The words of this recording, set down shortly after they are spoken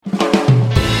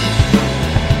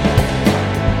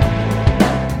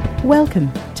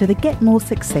Welcome to the Get More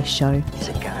Success Show. He's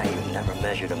a guy who never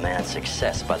measured a man's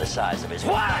success by the size of his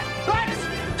wallet. Let's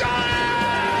go!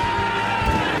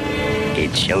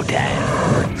 It's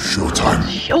showtime.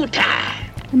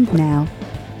 Showtime. And now,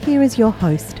 here is your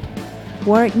host,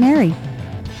 Warwick Merry.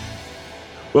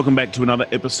 Welcome back to another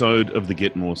episode of the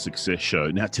Get More Success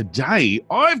Show. Now, today,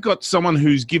 I've got someone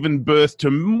who's given birth to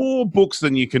more books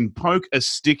than you can poke a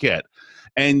stick at.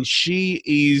 And she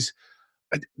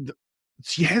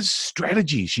has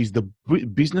strategy. She's the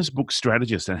business book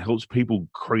strategist and helps people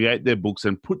create their books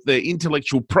and put their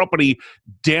intellectual property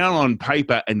down on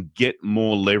paper and get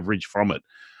more leverage from it.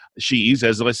 She is,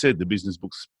 as I said, the business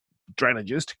book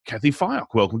strategist, Kathy Fyock.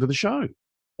 Welcome to the show.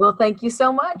 Well, thank you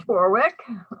so much, Warwick.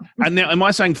 And now, am I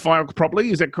saying Fyock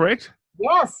properly? Is that correct?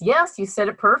 Yes, you said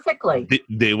it perfectly.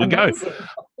 There we Amazing.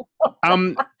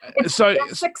 Go. So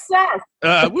success.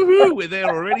 Woohoo! We're there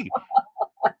already.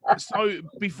 So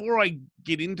before I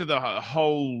get into the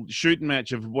whole shooting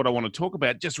match of what I want to talk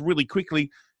about, just really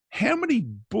quickly, how many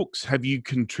books have you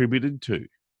contributed to?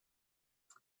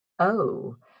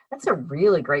 Oh, that's a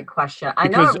really great question. I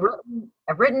know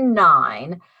I've written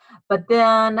 9, but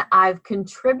then I've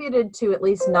contributed to at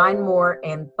least 9 more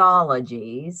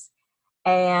anthologies.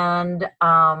 And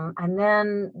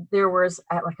then there was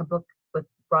like a book with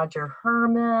Roger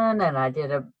Herman, and I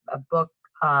did a book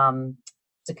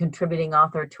as a contributing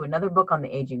author to another book on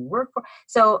the aging workforce.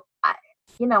 So, I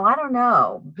don't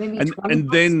know, maybe 20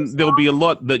 and then there'll be a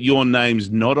lot that your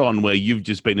name's not on, where you've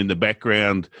just been in the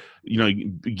background,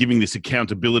 giving this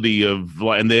accountability of,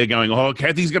 and they're going, "Oh,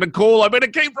 Kathy's going to call. I better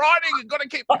keep writing. I've got to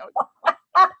keep going."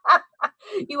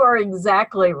 You are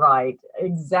exactly right.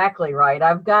 Exactly right.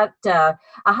 I've got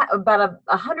about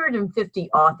 150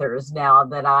 authors now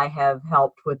that I have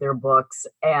helped with their books,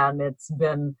 and it's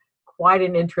been quite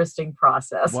an interesting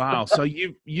process. Wow. So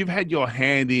you've had your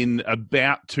hand in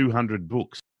about 200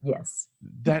 books. Yes.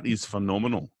 That is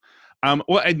phenomenal.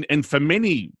 And for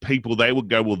many people, they would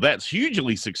go, well, that's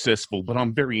hugely successful, but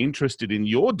I'm very interested in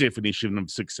your definition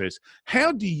of success.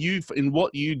 How do you, in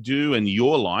what you do in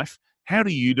your life, how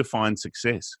do you define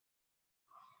success?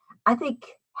 I think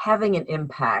having an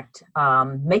impact,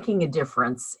 making a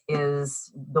difference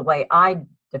is the way I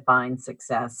define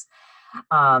success.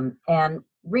 And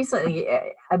recently,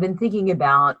 I've been thinking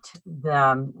about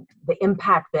the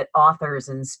impact that authors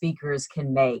and speakers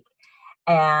can make.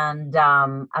 And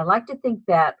I like to think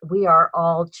that we are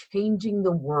all changing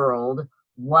the world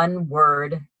one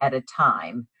word at a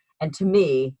time. And to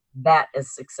me, that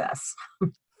is success.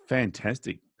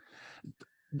 Fantastic.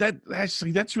 That's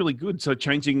really good. So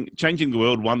changing the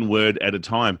world one word at a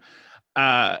time.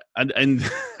 And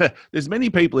there's many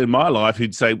people in my life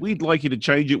who'd say, we'd like you to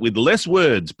change it with less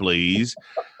words, please.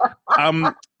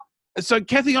 So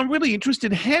Kathy, I'm really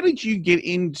interested. How did you get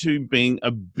into being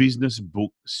a business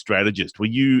book strategist? Were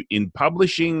you in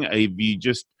publishing?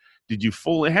 Did you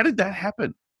fall? How did that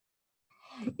happen?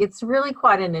 It's really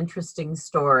quite an interesting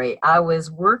story. I was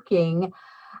working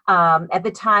at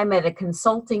the time at a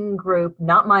consulting group,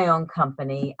 not my own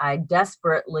company. I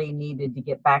desperately needed to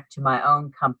get back to my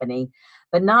own company,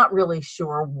 but not really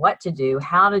sure what to do,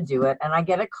 how to do it. And I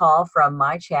get a call from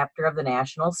my chapter of the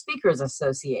National Speakers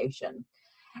Association.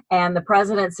 And the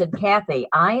president said, "Kathy,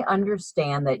 I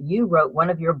understand that you wrote one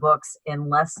of your books in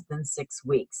less than 6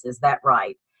 weeks. Is that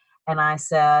right?" And I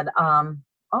said,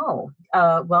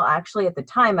 well, actually at the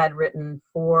time I'd written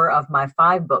 4 of my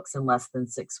 5 books in less than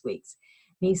 6 weeks.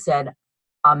 He said,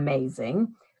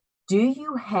 "Amazing. Do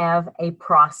you have a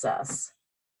process?"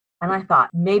 And I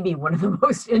thought, maybe one of the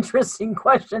most interesting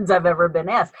questions I've ever been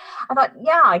asked. I thought,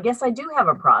 yeah, I guess I do have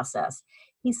a process.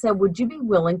 He said, "Would you be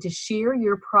willing to share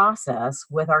your process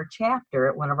with our chapter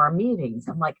at one of our meetings?"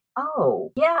 I'm like,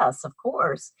 "Oh, yes, of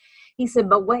course." He said,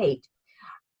 "But wait,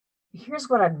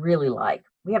 here's what I'd really like.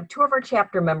 We have 2 of our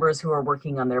chapter members who are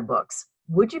working on their books.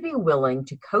 Would you be willing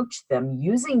to coach them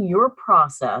using your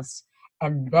process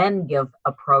and then give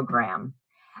a program?"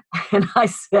 And I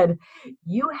said,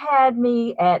 "You had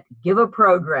me at give a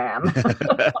program."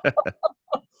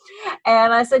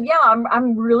 And I said, "Yeah,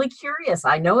 I'm really curious.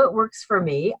 I know it works for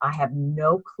me. I have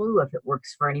no clue if it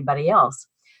works for anybody else."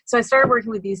 So I started working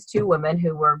with these 2 women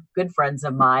who were good friends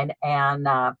of mine. And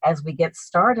as we get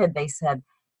started, they said,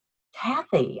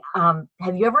 "Kathy,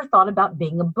 have you ever thought about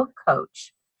being a book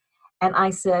coach?" And I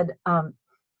said,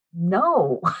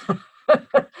 "No."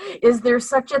 "Is there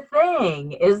such a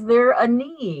thing? Is there a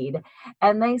need?"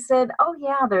 And they said, "Oh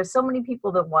yeah, there's so many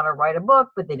people that want to write a book,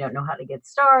 but they don't know how to get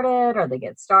started, or they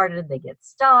get started, they get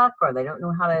stuck, or they don't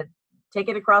know how to take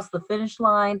it across the finish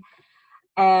line."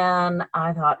 And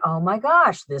I thought, oh my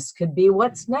gosh, this could be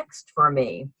what's next for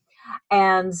me.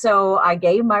 And so I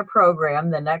gave my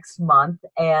program the next month.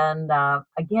 And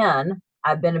again,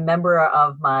 I've been a member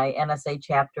of my NSA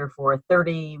chapter for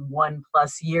 31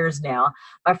 plus years now.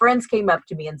 My friends came up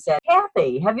to me and said,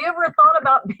 Kathy, have you ever thought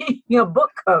about being a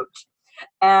book coach?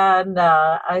 And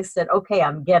I said, okay,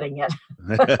 I'm getting it.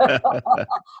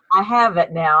 I have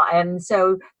it now. And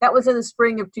so that was in the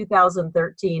spring of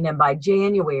 2013. And by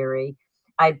January,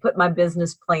 I put my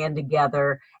business plan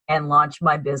together and launched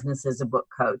my business as a book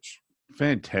coach.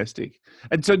 Fantastic.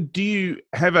 And so do you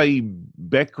have a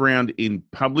background in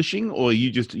publishing, or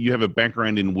you have a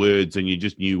background in words and you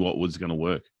just knew what was going to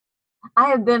work? I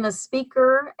have been a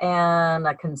speaker and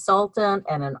a consultant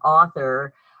and an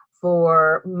author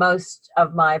for most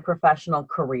of my professional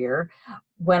career.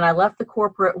 When I left the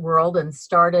corporate world and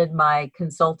started my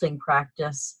consulting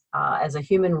practice as a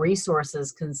human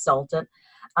resources consultant,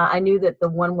 I knew that the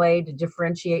one way to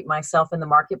differentiate myself in the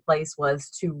marketplace was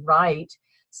to write.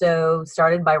 So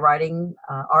started by writing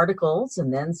articles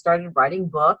and then started writing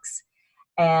books.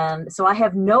 And so I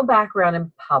have no background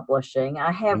in publishing.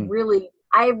 I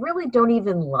really don't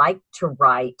even like to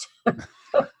write.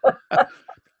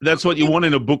 That's what you want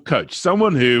in a book coach,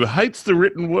 someone who hates the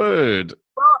written word.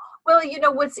 Well, you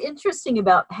know, what's interesting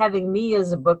about having me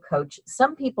as a book coach,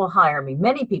 some people hire me,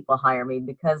 many people hire me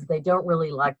because they don't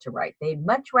really like to write. They'd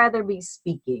much rather be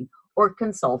speaking or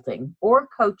consulting or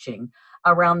coaching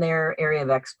around their area of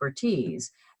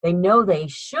expertise. They know they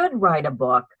should write a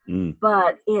book,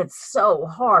 but it's so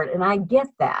hard. And I get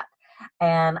that.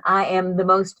 And I am the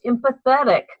most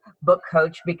empathetic book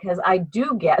coach because I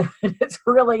do get it. It's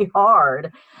really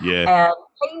hard and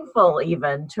painful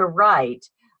even to write.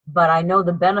 But I know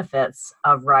the benefits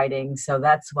of writing, so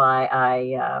that's why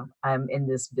I'm in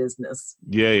this business.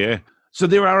 Yeah. So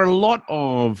there are a lot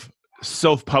of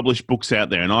self-published books out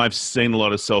there, and I've seen a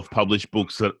lot of self-published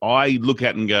books that I look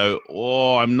at and go,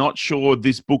 oh, I'm not sure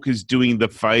this book is doing the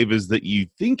favors that you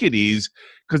think it is,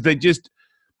 because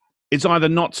it's either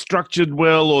not structured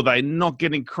well, or they're not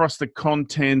getting across the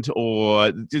content,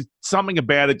 or just something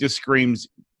about it just screams,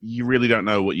 you really don't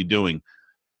know what you're doing.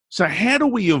 So how do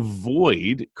we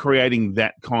avoid creating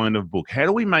that kind of book? How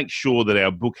do we make sure that our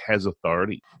book has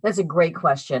authority? That's a great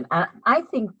question. I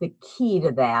think the key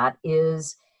to that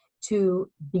is to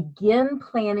begin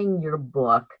planning your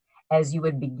book as you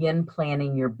would begin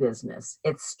planning your business.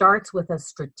 It starts with a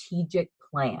strategic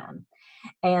plan.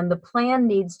 And the plan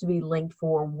needs to be linked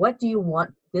for what do you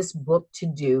want this book to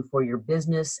do for your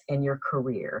business and your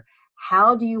career?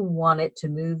 How do you want it to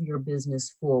move your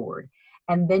business forward?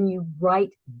 And then you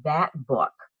write that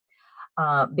book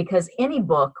because any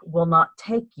book will not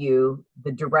take you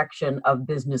the direction of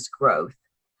business growth.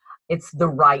 It's the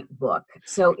right book.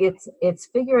 So it's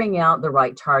figuring out the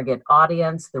right target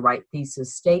audience, the right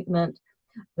thesis statement,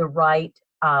 the right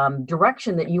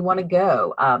direction that you want to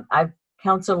go. I've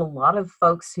counseled a lot of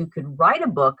folks who could write a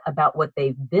book about what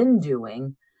they've been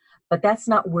doing, but that's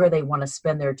not where they want to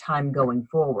spend their time going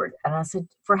forward. And I said,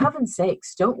 for heaven's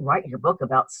sakes, don't write your book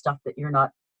about stuff that you're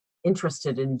not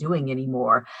interested in doing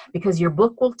anymore, because your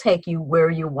book will take you where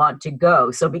you want to go.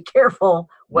 So be careful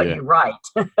what you write.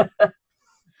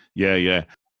 Yeah.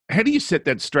 How do you set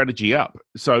that strategy up?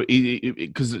 So,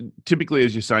 because typically,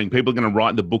 as you're saying, people are going to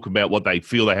write the book about what they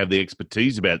feel they have the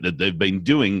expertise about, that they've been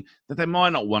doing, that they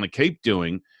might not want to keep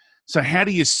doing. So how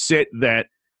do you set that?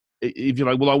 If you're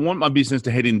like, well, I want my business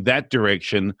to head in that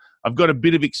direction. I've got a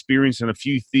bit of experience and a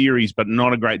few theories, but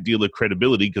not a great deal of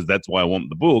credibility, because that's why I want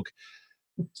the book.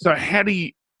 So how do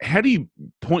you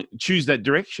choose that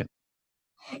direction?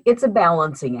 It's a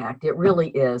balancing act. It really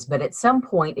is. But at some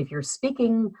point, if you're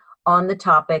speaking on the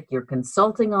topic, you're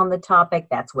consulting on the topic,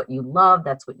 that's what you love,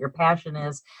 that's what your passion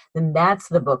is, then that's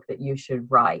the book that you should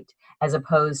write, as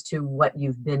opposed to what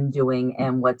you've been doing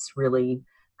and what's really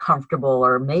comfortable,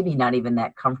 or maybe not even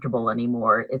that comfortable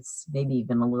anymore. It's maybe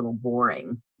even a little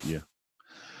boring. Yeah.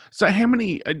 So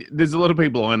there's a lot of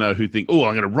people I know who think, oh,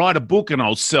 I'm going to write a book and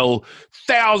I'll sell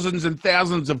thousands and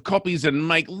thousands of copies and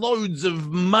make loads of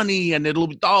money, and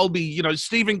I'll be,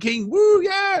 Stephen King. Woo,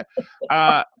 yeah.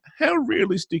 How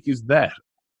realistic is that?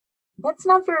 That's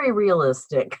not very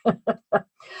realistic.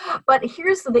 But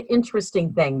here's the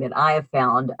interesting thing that I have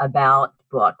found about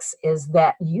books is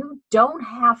that you don't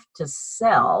have to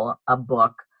sell a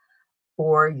book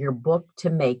for your book to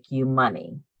make you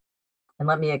money. And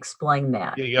let me explain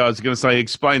that. Yeah, I was going to say,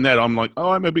 explain that. I'm like,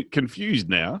 I'm a bit confused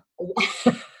now.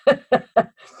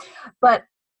 But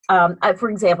for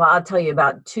example, I'll tell you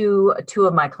about two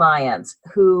of my clients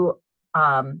who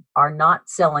are not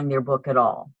selling their book at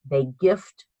all. They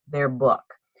gift their book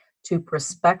to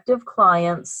prospective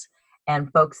clients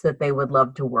and folks that they would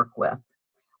love to work with.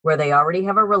 where they already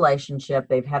have a relationship,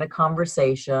 they've had a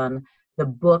conversation. The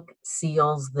book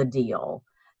seals the deal.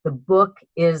 The book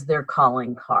is their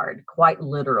calling card, quite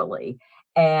literally.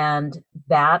 And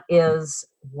that is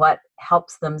what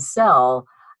helps them sell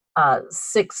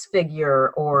six-figure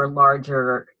or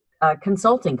larger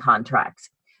consulting contracts.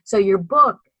 So your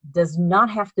book does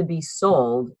not have to be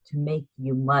sold to make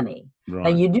you money. Right. Now,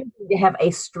 you do need to have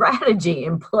a strategy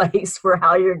in place for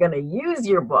how you're going to use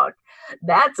your book.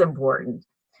 That's important.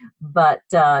 But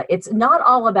it's not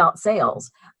all about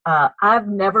sales. I've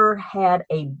never had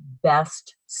a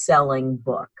best-selling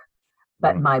book,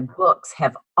 but my books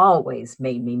have always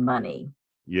made me money.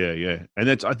 Yeah. And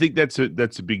I think that's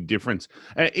a big difference.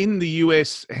 In the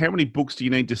US, how many books do you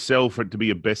need to sell for it to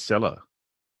be a bestseller?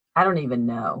 I don't even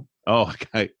know. Oh,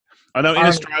 okay. I know in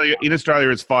Australia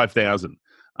it's 5,000.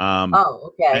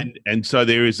 Okay. And so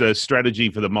there is a strategy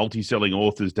for the multi-selling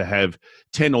authors to have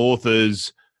 10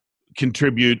 authors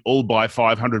contribute, all buy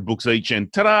 500 books each,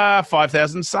 and ta-da,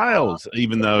 5,000 sales,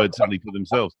 even though it's only for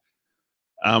themselves.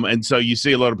 And so you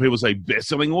see a lot of people say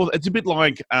best-selling author. It's a bit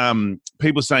like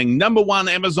people saying number one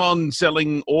Amazon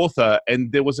selling author,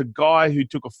 and there was a guy who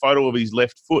took a photo of his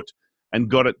left foot and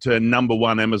got it to number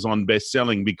one Amazon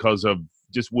best-selling because of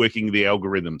just working the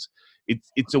algorithms.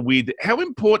 It's a weird. How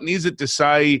important is it to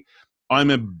say I'm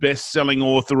a best-selling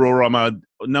author, or I'm a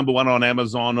number one on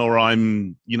Amazon, or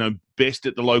I'm best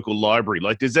at the local library?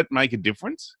 Like, does that make a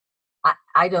difference?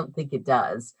 I don't think it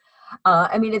does.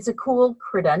 I mean, it's a cool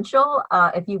credential.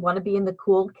 If you want to be in the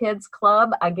cool kids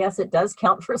club, I guess it does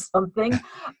count for something.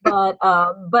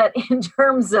 But in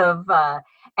terms of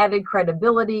added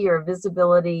credibility or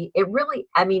visibility, it really,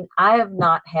 I mean, I have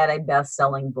not had a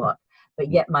best-selling book, but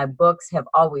yet my books have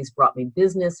always brought me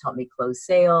business, helped me close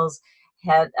sales,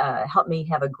 helped me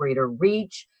have a greater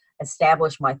reach,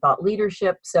 establish my thought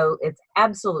leadership. So it's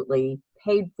absolutely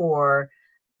paid for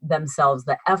themselves,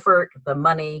 the effort, the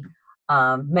money,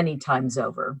 many times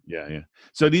over. Yeah.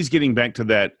 So it is getting back to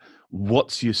that.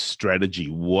 What's your strategy?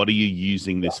 What are you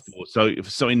using this for?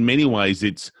 So in many ways,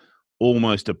 it's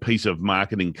almost a piece of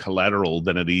marketing collateral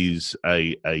than it is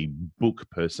a book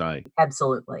per se.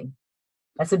 Absolutely.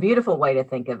 That's a beautiful way to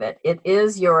think of it.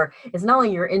 It's not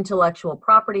only your intellectual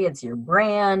property, it's your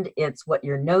brand, it's what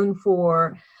you're known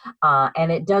for,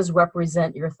 and it does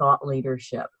represent your thought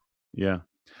leadership. Yeah.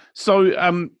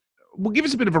 So, well, give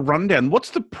us a bit of a rundown.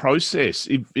 What's the process?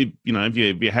 If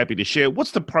you're happy to share,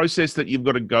 what's the process that you've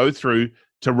got to go through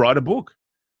to write a book?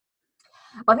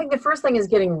 I think the first thing is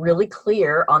getting really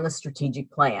clear on the strategic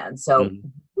plan. So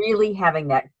really having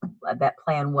that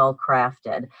plan well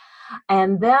crafted.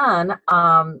 And then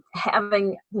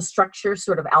having the structure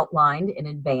sort of outlined in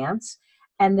advance,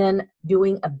 and then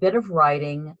doing a bit of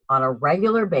writing on a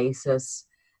regular basis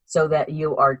so that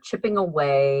you are chipping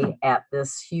away at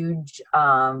this huge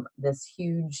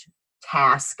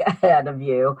task ahead of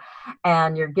you,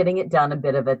 and you're getting it done a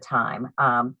bit at a time.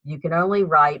 You can only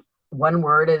write one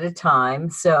word at a time,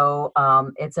 so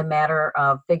it's a matter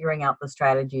of figuring out the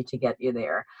strategy to get you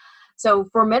there. So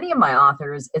for many of my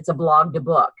authors, it's a blog to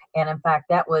book, and in fact,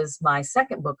 that was my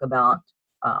second book about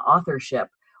authorship,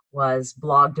 was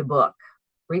blog to book,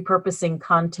 repurposing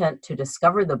content to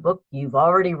discover the book you've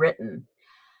already written.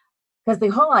 Because the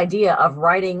whole idea of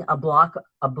writing a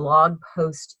blog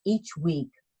post each week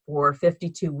for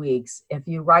 52 weeks, if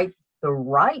you write the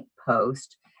right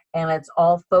post and it's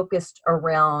all focused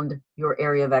around your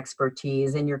area of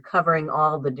expertise and you're covering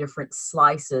all the different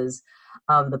slices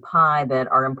of the pie that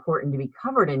are important to be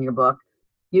covered in your book,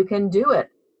 you can do it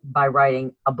by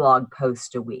writing a blog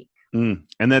post a week. And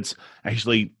that's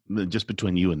actually, just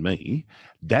between you and me,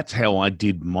 that's how I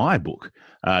did my book,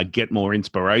 Get More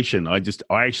Inspiration.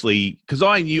 Because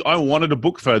I knew I wanted a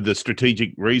book for the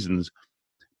strategic reasons,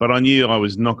 but I knew I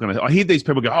was not going to. I hear these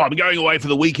people go, "Oh, I'm going away for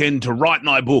the weekend to write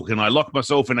my book," and I lock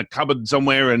myself in a cupboard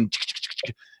somewhere, and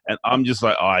I'm just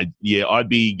like, I'd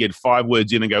get 5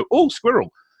 words in and go, "Oh,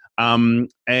 squirrel,"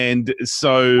 and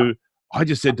so I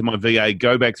just said to my VA,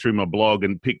 "Go back through my blog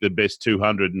and pick the best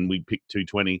 200," and we picked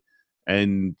 220.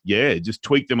 And just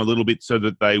tweak them a little bit so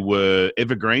that they were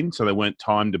evergreen, so they weren't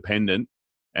time dependent.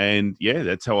 And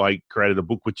that's how I created a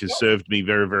book, which has served me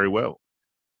very, very well.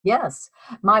 Yes.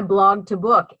 My blog to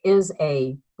book is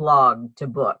a blog to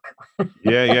book.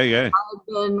 Yeah.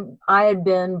 I had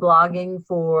been blogging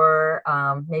for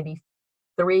maybe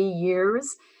 3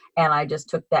 years, and I just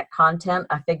took that content.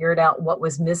 I figured out what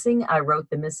was missing. I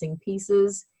wrote the missing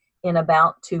pieces in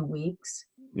about 2 weeks.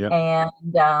 Yeah.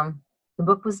 And the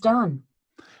book was done.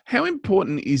 How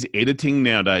important is editing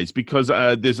nowadays? Because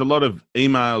there's a lot of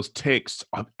emails, texts,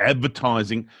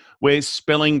 advertising where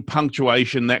spelling,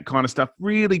 punctuation, that kind of stuff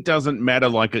really doesn't matter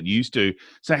like it used to.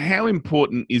 So how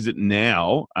important is it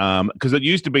now? Because it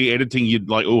used to be editing, you'd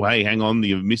like, oh, hey, hang on,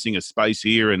 you're missing a space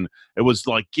here. And it was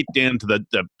like, get down to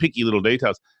the picky little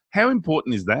details. How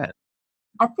important is that?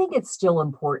 I think it's still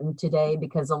important today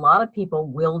because a lot of people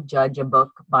will judge a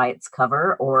book by its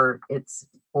cover or its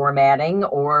formatting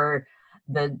or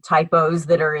the typos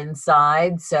that are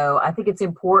inside. So I think it's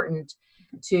important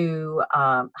to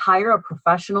hire a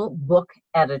professional book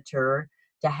editor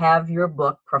to have your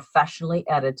book professionally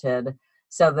edited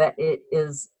so that it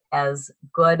is as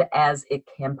good as it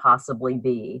can possibly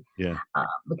be. Yeah.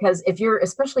 Because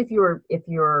especially if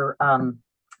you're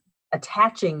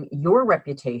attaching your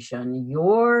reputation,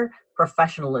 your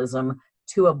professionalism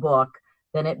to a book,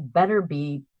 then it better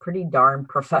be pretty darn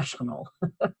professional.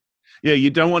 Yeah, you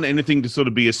don't want anything to sort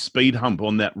of be a speed hump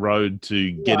on that road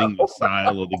to getting the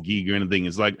sale or the gig or anything.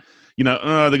 It's like, they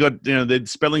got, their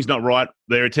spelling's not right.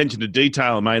 Their attention to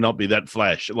detail may not be that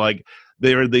flash. Like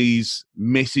there are these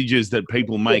messages that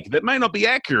people make that may not be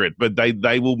accurate, but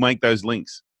they will make those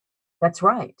links. That's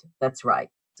right. That's right.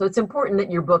 So it's important that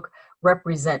your book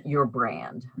represent your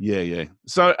brand. Yeah.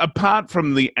 So apart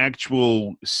from the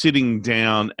actual sitting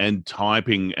down and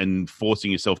typing and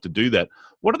forcing yourself to do that,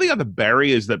 what are the other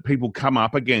barriers that people come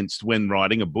up against when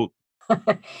writing a book?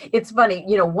 It's funny,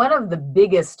 one of the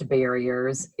biggest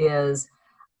barriers is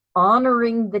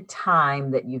honoring the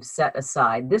time that you've set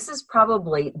aside. This is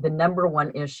probably the number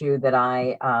one issue that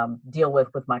I deal with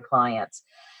my clients.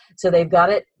 So they've got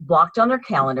it blocked on their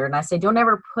calendar. And I say, don't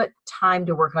ever put time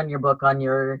to work on your book on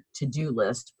your to-do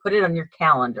list. Put it on your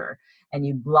calendar and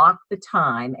you block the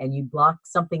time and you block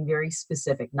something very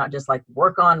specific, not just like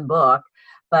work on book,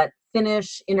 but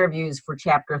finish interviews for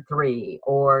chapter 3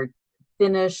 or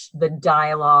finish the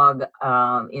dialogue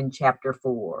in chapter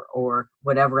 4 or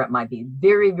whatever it might be.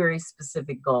 Very, very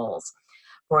specific goals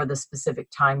for the specific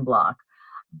time block.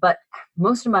 But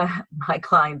most of my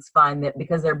clients find that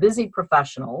because they're busy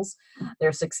professionals,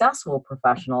 they're successful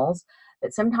professionals,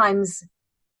 that sometimes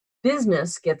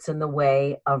business gets in the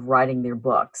way of writing their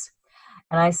books.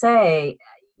 And I say,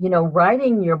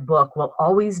 writing your book will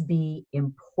always be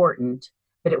important,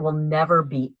 but it will never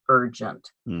be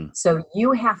urgent. So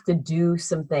you have to do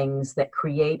some things that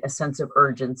create a sense of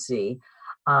urgency.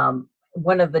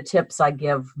 One of the tips I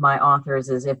give my authors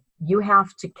is if you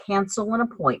have to cancel an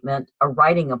appointment, a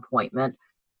writing appointment,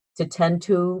 to tend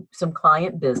to some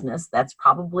client business, that's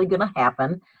probably going to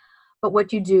happen. But what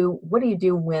do you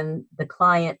do when the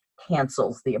client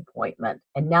cancels the appointment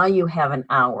and now you have an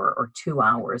hour or 2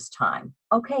 hours time?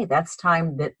 Okay, that's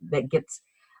time that gets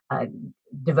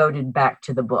devoted back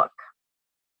to the book.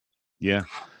 Yeah.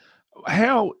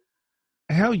 How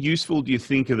useful do you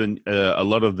think of a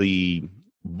lot of the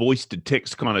voice to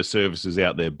text kind of services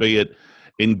out there, be it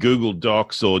in Google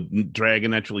Docs or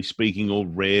Dragon Naturally Speaking or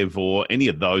Rev or any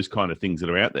of those kind of things that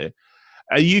are out there?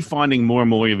 Are you finding more and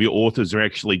more of your authors are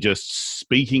actually just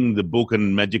speaking the book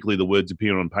and magically the words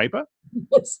appear on paper?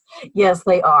 Yes,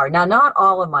 they are. Now, not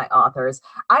all of my authors.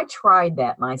 I tried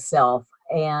that myself.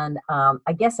 And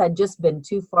I guess I'd just been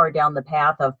too far down the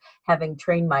path of having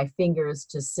trained my fingers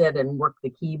to sit and work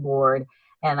the keyboard.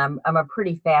 And I'm a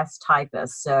pretty fast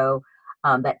typist. So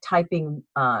that typing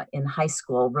in high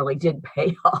school really did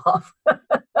pay off.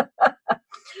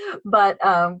 But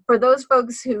for those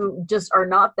folks who just are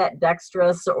not that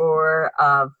dexterous or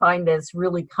find it's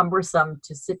really cumbersome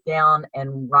to sit down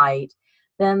and write,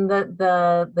 then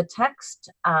the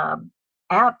text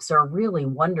apps are really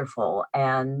wonderful.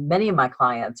 And many of my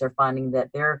clients are finding that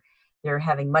they're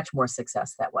having much more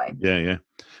success that way. Yeah.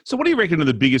 So what do you reckon are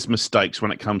the biggest mistakes when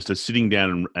it comes to sitting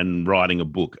down and writing a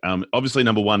book? Obviously,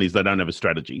 number one is they don't have a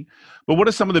strategy. But what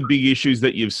are some of the big issues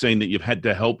that you've seen that you've had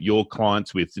to help your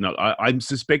clients with? I'm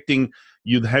suspecting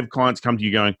you have clients come to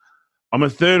you going, I'm a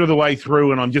third of the way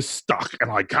through and I'm just stuck and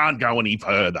I can't go any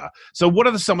further. So what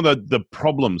are some of the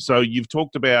problems? So you've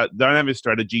talked about don't have a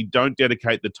strategy, don't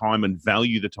dedicate the time and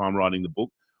value the time writing the book.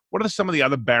 What are some of the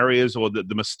other barriers or the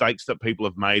mistakes that people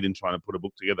have made in trying to put a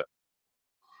book together?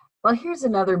 Well, here's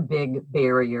another big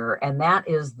barrier, and that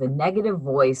is the negative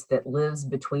voice that lives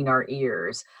between our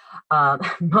ears.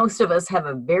 Most of us have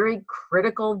a very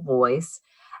critical voice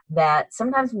that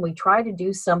sometimes when we try to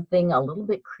do something a little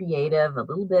bit creative, a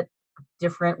little bit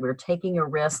different, we're taking a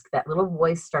risk, that little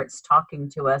voice starts talking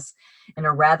to us in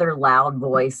a rather loud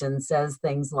voice and says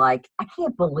things like, I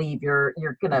can't believe you're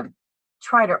going to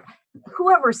try to,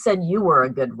 whoever said you were a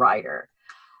good writer?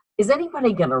 is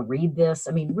anybody going to read this?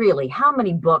 I mean, really, how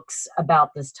many books about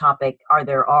this topic are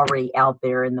there already out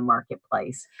there in the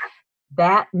marketplace?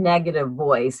 That negative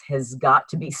voice has got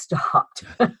to be stopped.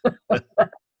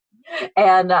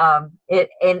 And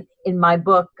in my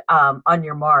book, On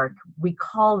Your Mark, we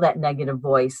call that negative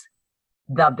voice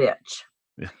the bitch,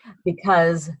 Yeah.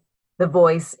 because the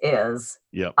voice is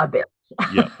Yep. a bitch.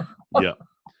 Yep. Yep.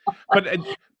 But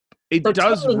it So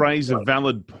does tell me- raise a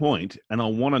valid point, and I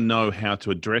want to know how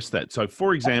to address that. So,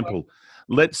 for example,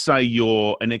 let's say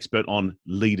you're an expert on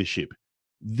leadership.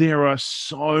 There are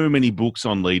so many books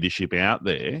on leadership out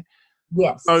there.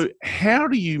 Yes. So how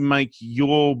do you make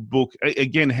your book,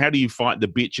 again, how do you fight the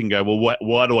bitch and go, well,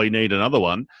 why do I need another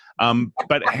one?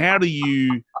 But how do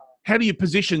you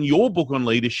position your book on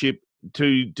leadership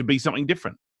to be something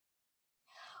different?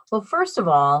 Well, first of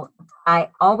all, I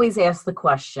always ask the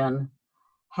question,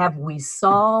 have we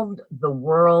solved the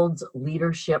world's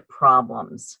leadership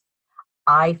problems?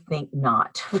 I think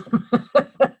not.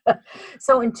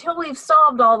 So until we've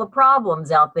solved all the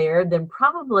problems out there, then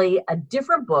probably a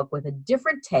different book with a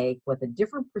different take, with a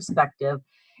different perspective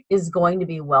is going to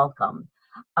be welcome.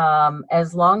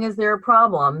 As long as there are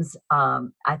problems,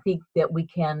 I think that we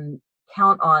can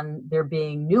count on there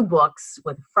being new books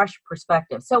with fresh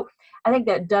perspective. So I think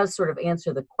that does sort of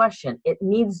answer the question. It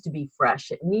needs to be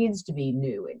fresh. It needs to be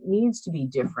new. It needs to be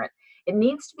different. It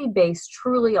needs to be based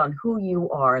truly on who you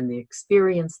are and the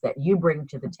experience that you bring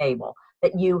to the table,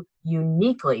 that you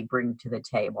uniquely bring to the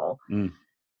table. Mm.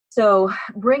 So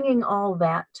bringing all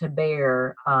that to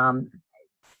bear,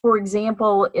 for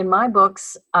example, in my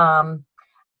books,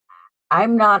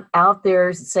 I'm not out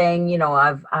there saying, you know,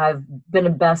 I've been a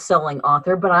best-selling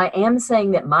author, but I am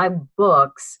saying that my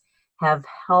books have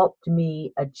helped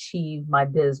me achieve my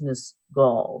business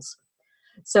goals.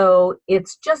 So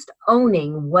it's just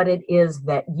owning what it is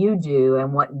that you do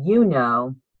and what you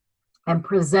know and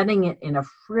presenting it in a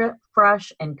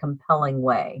fresh and compelling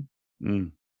way.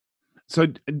 Mm. So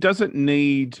does it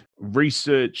need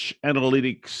research,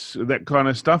 analytics, that kind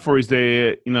of stuff? Or is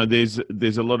there, you know, there's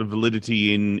a lot of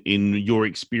validity in your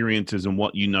experiences and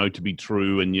what you know to be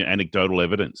true and your anecdotal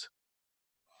evidence?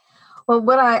 Well,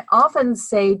 what I often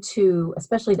say to,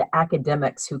 especially to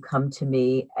academics who come to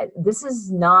me, this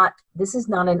is not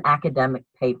an academic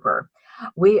paper.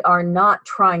 We are not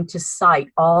trying to cite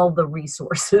all the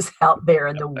resources out there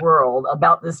in the world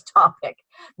about this topic.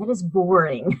 That is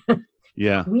boring.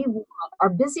 Yeah. Our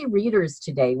busy readers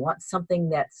today want something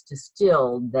that's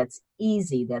distilled, that's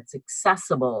easy, that's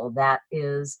accessible, that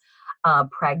is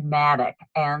pragmatic.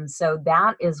 And so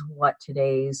that is what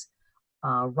today's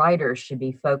writers should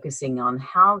be focusing on.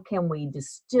 How can we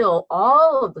distill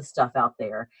all of the stuff out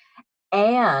there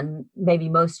and maybe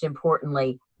most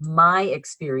importantly, my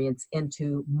experience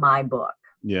into my book?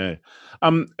 Yeah.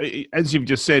 As you've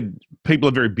just said, people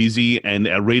are very busy and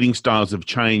our reading styles have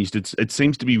changed. It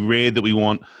seems to be rare that we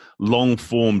want long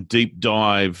form, deep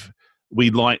dive.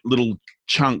 We like little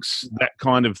chunks, that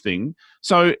kind of thing.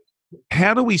 So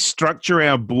how do we structure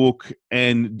our book,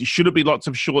 and should it be lots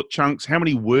of short chunks? How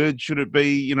many words should it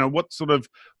be? You know, what sort of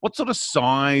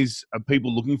size are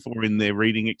people looking for in their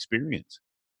reading experience?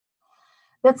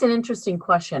 That's an interesting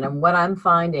question. And what I'm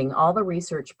finding, all the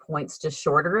research points to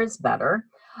shorter is better.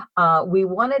 We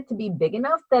want it to be big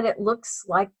enough that it looks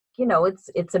like, you know,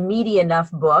 it's a meaty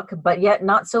enough book, but yet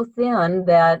not so thin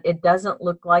that it doesn't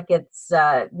look like it's,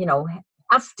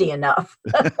 hefty enough.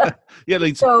 Yeah,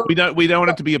 So- we don't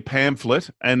want it to be a pamphlet,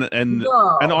 and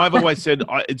No. I've always said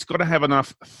it's got to have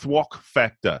enough thwack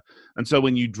factor, and so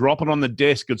when you drop it on the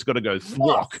desk, it's got to go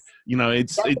thwack. Yes. You know,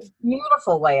 it's That's a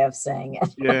beautiful way of saying it.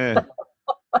 yeah.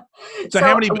 So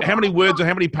how many words or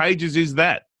how many pages is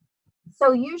that?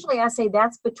 So usually I say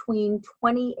that's between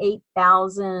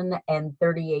 28,000 and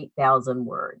 38,000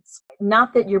 words.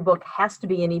 Not that your book has to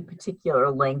be any particular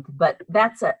length, but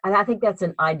I think that's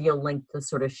an ideal length to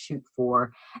sort of shoot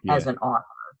for as an author.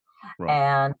 Right.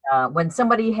 And when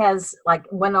somebody has, like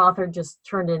one author just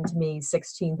turned into me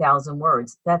 16,000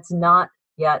 words, that's not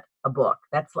yet a book.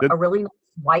 That's a really nice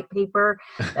white paper.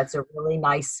 That's a really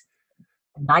nice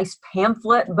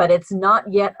pamphlet, but it's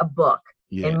not yet a book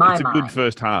in my it's a mind. good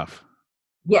first half.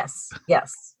 Yes,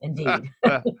 indeed.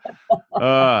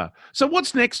 So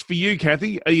what's next for you,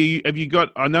 Kathy? Have you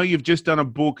got? I know you've just done a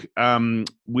book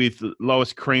with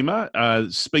Lois Creamer,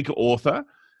 speaker author,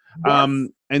 Yes.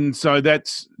 and so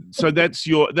that's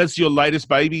your latest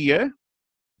baby, yeah?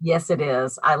 Yes, it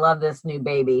is. I love this new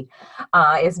baby.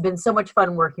 It's been so much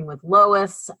fun working with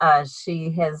Lois.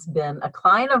 She has been a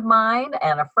client of mine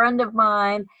and a friend of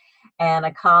mine and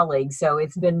a colleague. So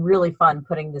it's been really fun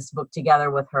putting this book together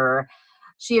with her.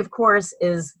 She, of course,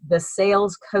 is the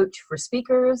sales coach for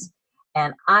speakers,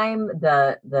 and I'm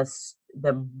the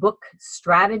book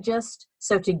strategist.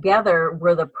 So together,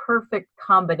 we're the perfect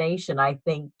combination, I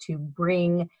think, to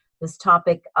bring this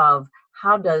topic of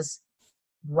how does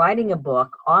writing a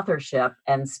book, authorship,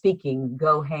 and speaking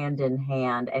go hand in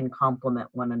hand and complement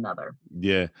one another.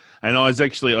 Yeah. And I was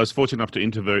fortunate enough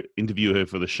to interview her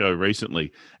for the show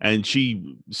recently, and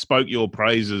she spoke your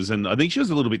praises, and I think she was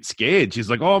a little bit scared.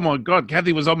 She's like, oh my God,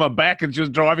 Kathy was on my back and she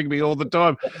was driving me all the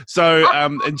time. So,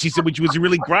 and she said, which was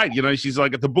really great. You know, she's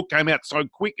like, the book came out so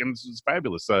quick and it was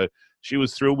fabulous. So she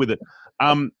was thrilled with it.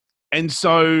 And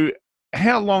so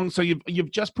how long, so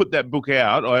you've just put that book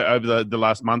out over the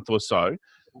last month or so.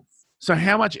 So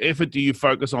how much effort do you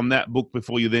focus on that book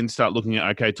before you then start looking at,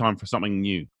 okay, time for something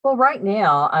new? Well, right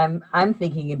now I'm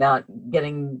thinking about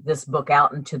getting this book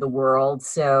out into the world.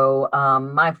 So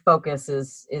my focus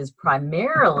is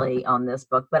primarily on this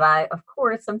book, but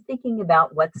I'm thinking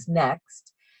about what's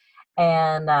next.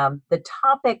 And the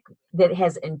topic that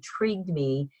has intrigued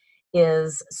me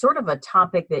is sort of a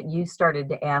topic that you started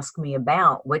to ask me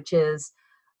about, which is,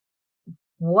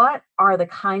 what are the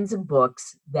kinds of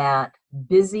books that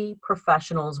busy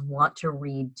professionals want to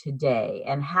read today?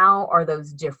 And how are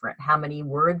those different? How many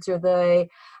words are they?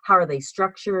 How are they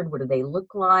structured? What do they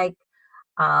look like?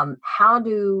 How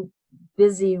do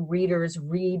busy readers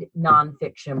read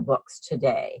nonfiction books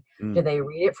today? Do they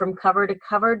read it from cover to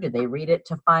cover? Do they read it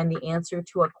to find the answer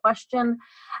to a question?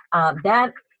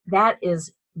 That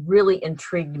is really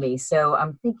intrigued me. So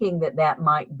I'm thinking that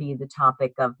might be the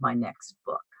topic of my next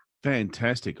book.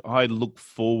 Fantastic. I look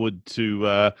forward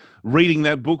to reading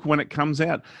that book when it comes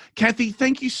out. Kathy,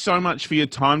 thank you so much for your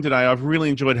time today. I've really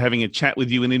enjoyed having a chat with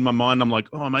you. And in my mind, I'm like,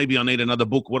 oh, maybe I need another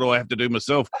book. What do I have to do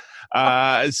myself?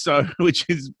 Which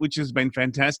has been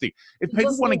fantastic. If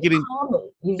people want to get in,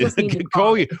 you just need to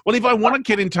call you. Well, if I want to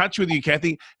get in touch with you,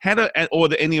 Kathy,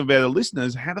 any of our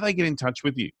listeners, how do they get in touch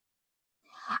with you?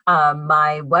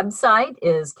 My website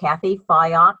is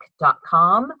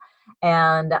kathyfyock.com.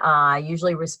 And I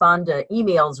usually respond to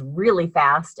emails really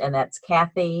fast, and that's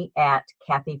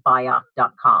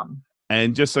Kathy@kathyfyock.com.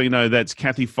 And just so you know, that's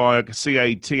Kathy Fyock,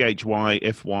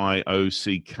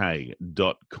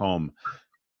 CATHYFYOCK.com.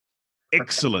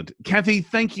 Excellent. Kathy,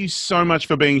 thank you so much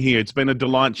for being here. It's been a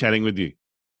delight chatting with you.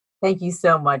 Thank you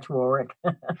so much, Warwick.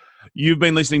 You've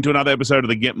been listening to another episode of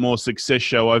the Get More Success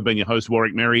Show. I've been your host,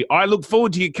 Warwick Merry. I look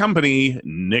forward to your company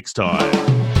next time.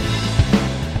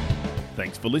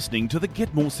 Thanks for listening to the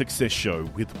Get More Success Show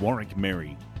with Warwick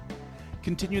Merry.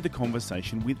 Continue the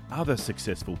conversation with other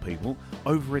successful people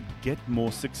over at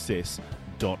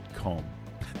getmoresuccess.com.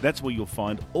 That's where you'll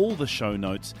find all the show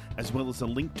notes as well as a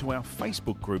link to our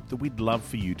Facebook group that we'd love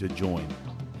for you to join.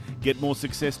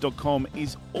 Getmoresuccess.com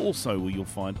is also where you'll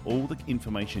find all the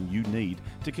information you need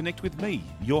to connect with me,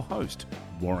 your host,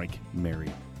 Warwick Merry.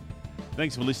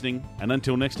 Thanks for listening, and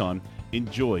until next time,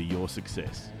 enjoy your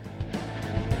success.